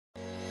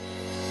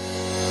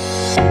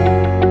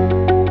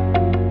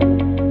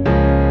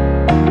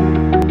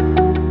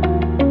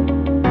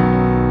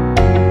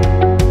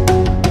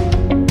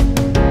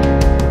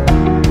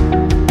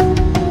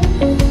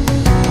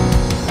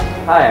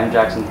I'm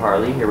Jackson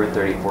Parli here with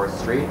 34th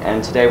Street,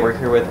 and today we're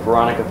here with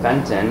Veronica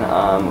Fenton,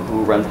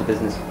 who runs the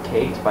business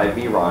Caked by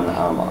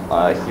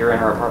Vron here in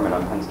her apartment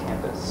on Penn's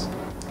campus.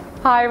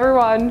 Hi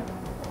everyone,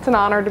 it's an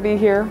honor to be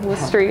here with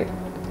Street.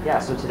 Yeah,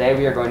 so today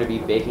we are going to be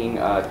baking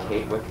a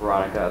cake with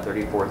Veronica,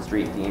 34th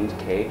Street themed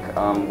cake.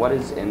 What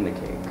is in the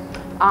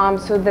cake?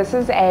 So this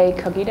is a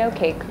cookie dough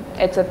cake.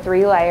 It's a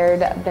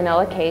 3-layered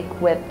vanilla cake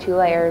with 2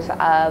 layers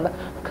of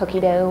cookie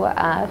dough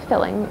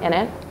filling in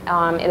it.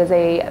 It is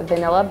a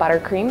vanilla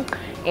buttercream,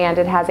 and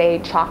it has a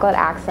chocolate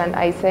accent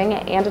icing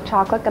and a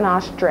chocolate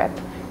ganache drip.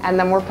 And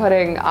then we're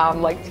putting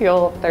like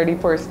teal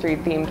 34th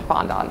Street themed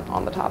fondant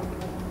on the top.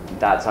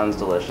 That sounds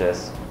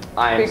delicious.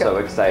 I am so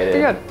excited.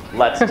 Good.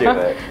 Let's do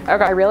it.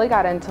 Okay, I really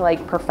got into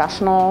like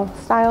professional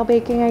style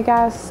baking, I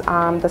guess,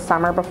 the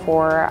summer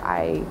before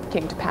I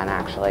came to Penn,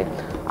 actually.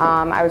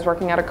 I was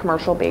working at a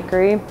commercial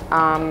bakery,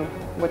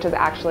 which is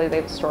actually, they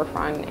have a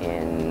storefront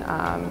in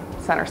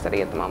Center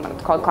City at the moment.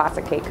 It's called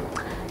Classic Cake.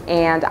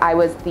 And I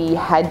was the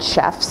head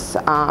chef's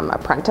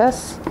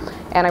apprentice.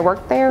 And I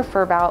worked there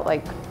for about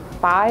like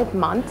 5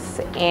 months.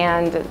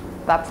 And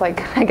that's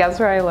like, I guess,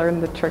 where I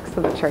learned the tricks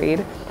of the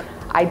trade.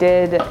 I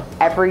did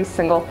every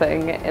single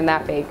thing in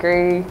that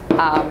bakery,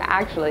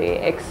 actually,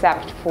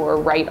 except for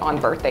write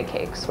on birthday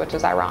cakes, which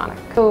is ironic.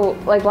 So,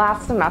 like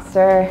last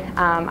semester,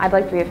 I'd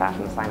like to be a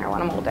fashion designer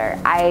when I'm older.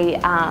 I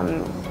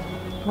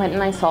went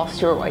and I saw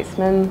Stuart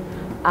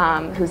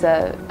Weitzman, who's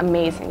an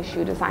amazing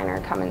shoe designer,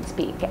 come and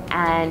speak,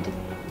 and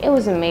it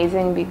was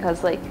amazing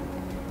because like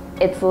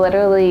it's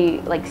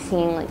literally like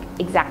seeing like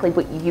exactly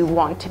what you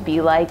want to be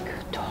like,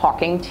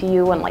 talking to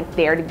you and like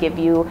there to give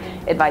you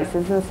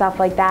advices and stuff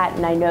like that.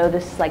 And I know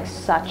this is like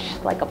such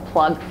like a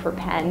plug for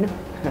Penn,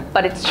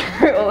 but it's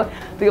true.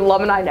 The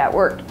alumni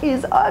network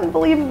is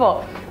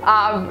unbelievable.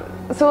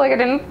 So like I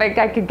didn't think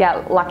I could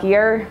get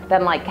luckier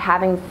than like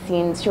having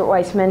seen Stuart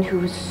Weitzman,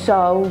 who's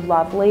so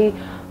lovely.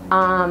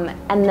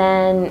 And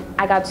then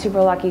I got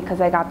super lucky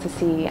because I got to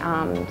see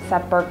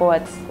Seth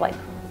Berkowitz, like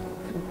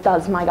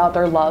does my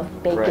other love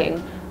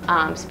baking,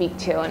 speak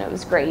to, and it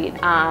was great.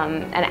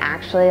 And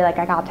actually, like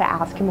I got to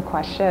ask him a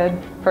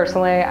question.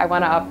 Personally, I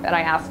went up and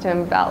I asked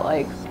him about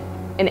like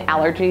an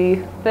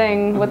allergy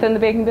thing within the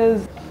baking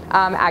biz.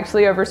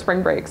 Actually over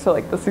spring break, so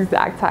like this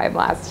exact time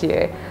last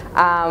year.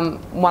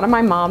 One of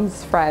my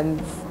mom's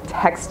friends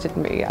texted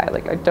me.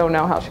 I don't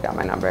know how she got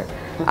my number.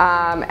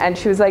 And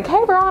she was like,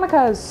 "Hey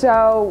Veronica,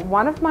 so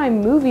one of my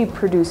movie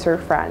producer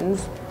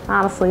friends,"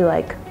 honestly,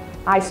 like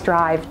I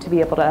strive to be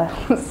able to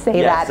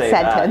say that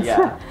sentence.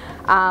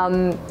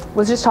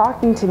 Was just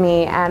talking to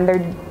me, and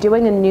they're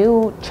doing a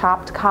new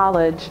Chopped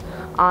college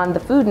on the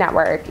Food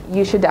Network.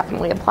 You should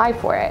definitely apply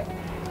for it.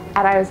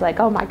 And I was like,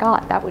 oh my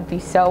God, that would be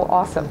so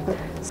awesome.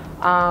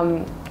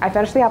 I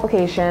finished the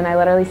application. I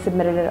literally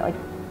submitted it at like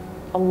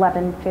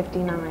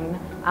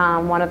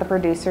 11:59. One of the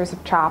producers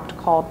of Chopped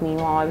called me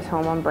while I was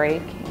home on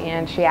break,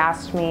 and she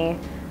asked me,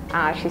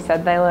 she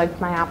said they liked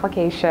my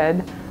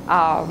application.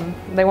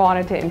 They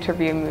wanted to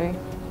interview me.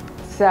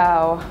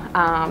 So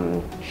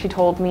she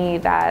told me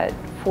that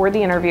for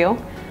the interview,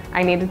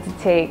 I needed to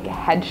take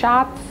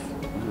headshots.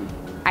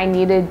 I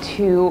needed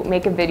to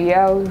make a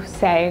video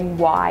saying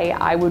why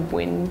I would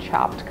win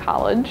Chopped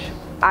College.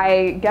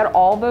 I get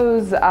all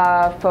those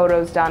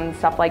photos done and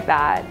stuff like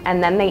that,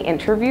 and then they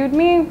interviewed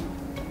me,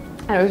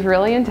 and it was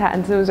really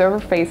intense. It was over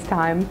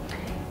FaceTime.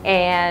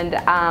 And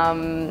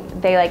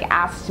they like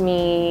asked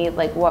me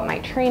like what my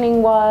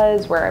training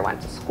was, where I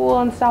went to school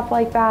and stuff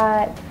like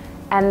that.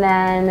 And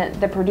then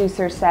the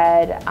producer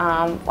said,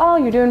 well,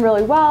 you're doing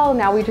really well.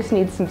 Now we just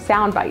need some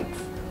sound bites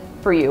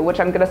for you, which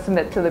I'm gonna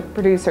submit to the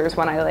producers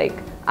when I like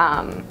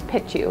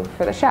pitch you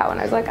for the show. And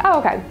I was like, oh,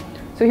 okay.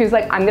 So he was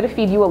like, I'm gonna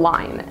feed you a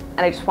line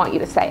and I just want you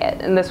to say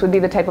it. And this would be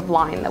the type of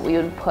line that we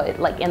would put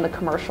like in the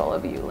commercial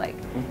of you, like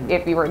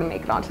if you were to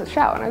make it onto the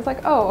show. And I was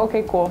like, oh,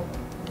 okay, cool.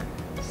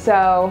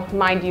 So,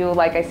 mind you,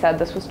 like I said,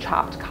 this was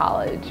Chopped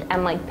College,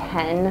 and like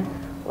Penn,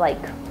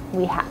 like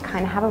we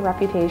kind of have a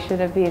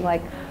reputation of being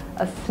like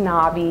a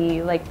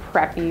snobby, like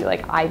preppy,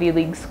 like Ivy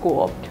League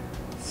school.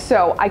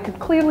 So I could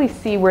clearly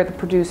see where the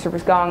producer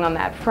was going on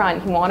that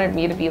front. He wanted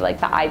me to be like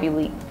the Ivy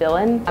League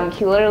villain.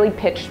 He literally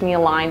pitched me a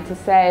line to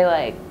say,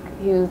 like,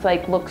 he was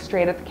like, look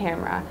straight at the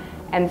camera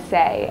and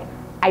say,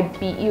 I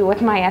beat you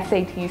with my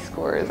SAT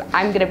scores.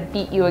 I'm gonna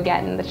beat you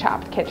again in the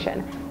Chopped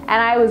kitchen.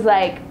 And I was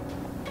like,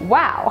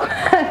 wow.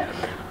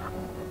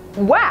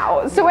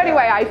 Wow. So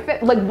anyway,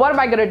 like, what am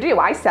I gonna do?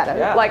 I said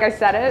it, like I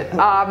said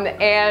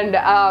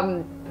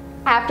it.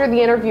 After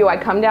the interview, I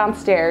come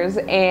downstairs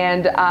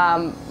and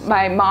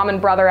my mom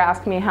and brother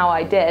asked me how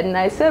I did. And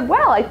I said,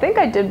 well, I think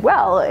I did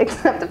well,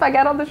 except if I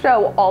get on the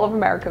show, all of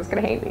America's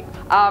gonna hate me.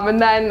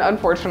 And then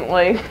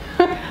unfortunately,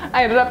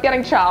 I ended up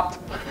getting chopped.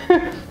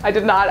 I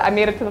did not, I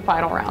made it to the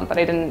final round, but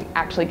I didn't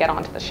actually get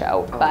onto the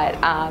show. But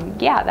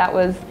yeah,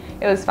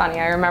 it was funny.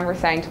 I remember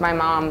saying to my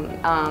mom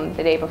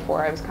the day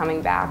before I was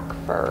coming back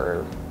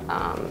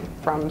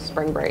from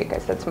spring break, I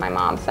said to my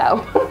mom,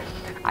 so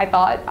I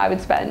thought I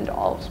would spend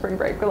all of spring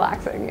break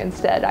relaxing.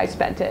 Instead, I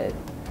spent it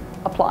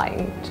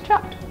applying to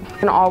Chopped. You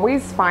can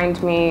always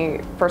find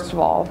me, first of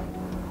all,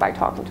 by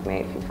talking to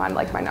me if you find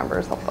like my number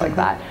or something like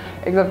that.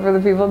 Except for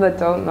the people that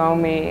don't know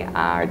me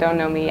or don't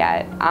know me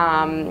yet.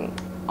 On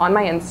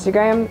my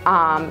Instagram,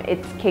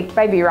 it's Caked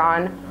by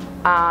Vron.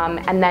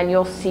 And then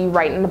you'll see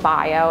right in the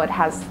bio, it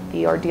has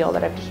the ordeal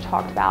that I've just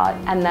talked about.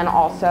 And then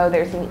also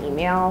there's an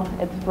email.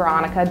 It's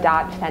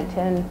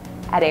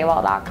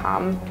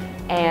veronica.fenton@aol.com.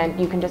 And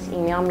you can just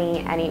email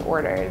me any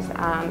orders.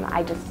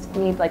 I just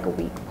need like a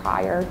week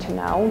prior to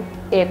know.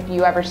 If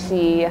you ever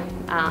see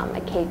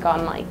a cake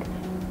on like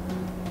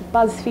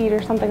BuzzFeed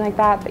or something like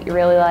that you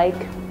really like,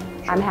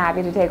 I'm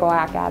happy to take a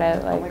whack at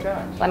it. Like, oh my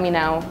gosh. let me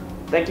know.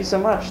 Thank you so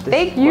much.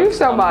 Thank you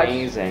so much.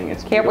 Amazing.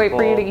 It's Can't wait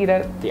for you to eat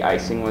it. The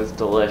icing was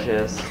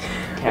delicious.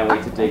 Can't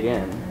wait to dig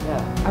in.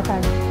 Yeah.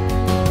 Okay.